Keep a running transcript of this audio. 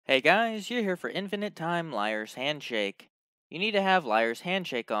Hey guys, you're here for Infinite Time Liar's Handshake. You need to have Liar's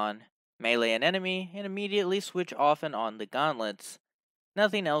Handshake on, melee an enemy, and immediately switch off and on the gauntlets.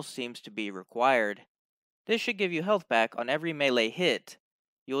 Nothing else seems to be required. This should give you health back on every melee hit.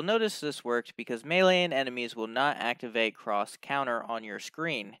 You will notice this worked because melee and enemies will not activate cross counter on your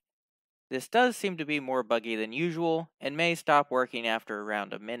screen. This does seem to be more buggy than usual, and may stop working after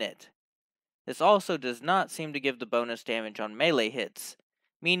around a minute. This also does not seem to give the bonus damage on melee hits,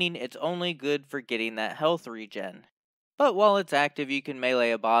 meaning it's only good for getting that health regen. But while it's active, you can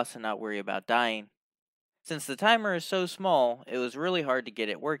melee a boss and not worry about dying. Since the timer is so small, it was really hard to get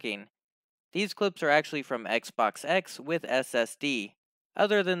it working. These clips are actually from Xbox X with SSD.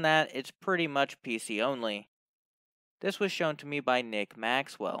 Other than that, it's pretty much PC only. This was shown to me by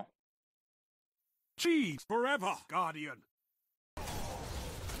Maxwell. Cheese forever, Guardian.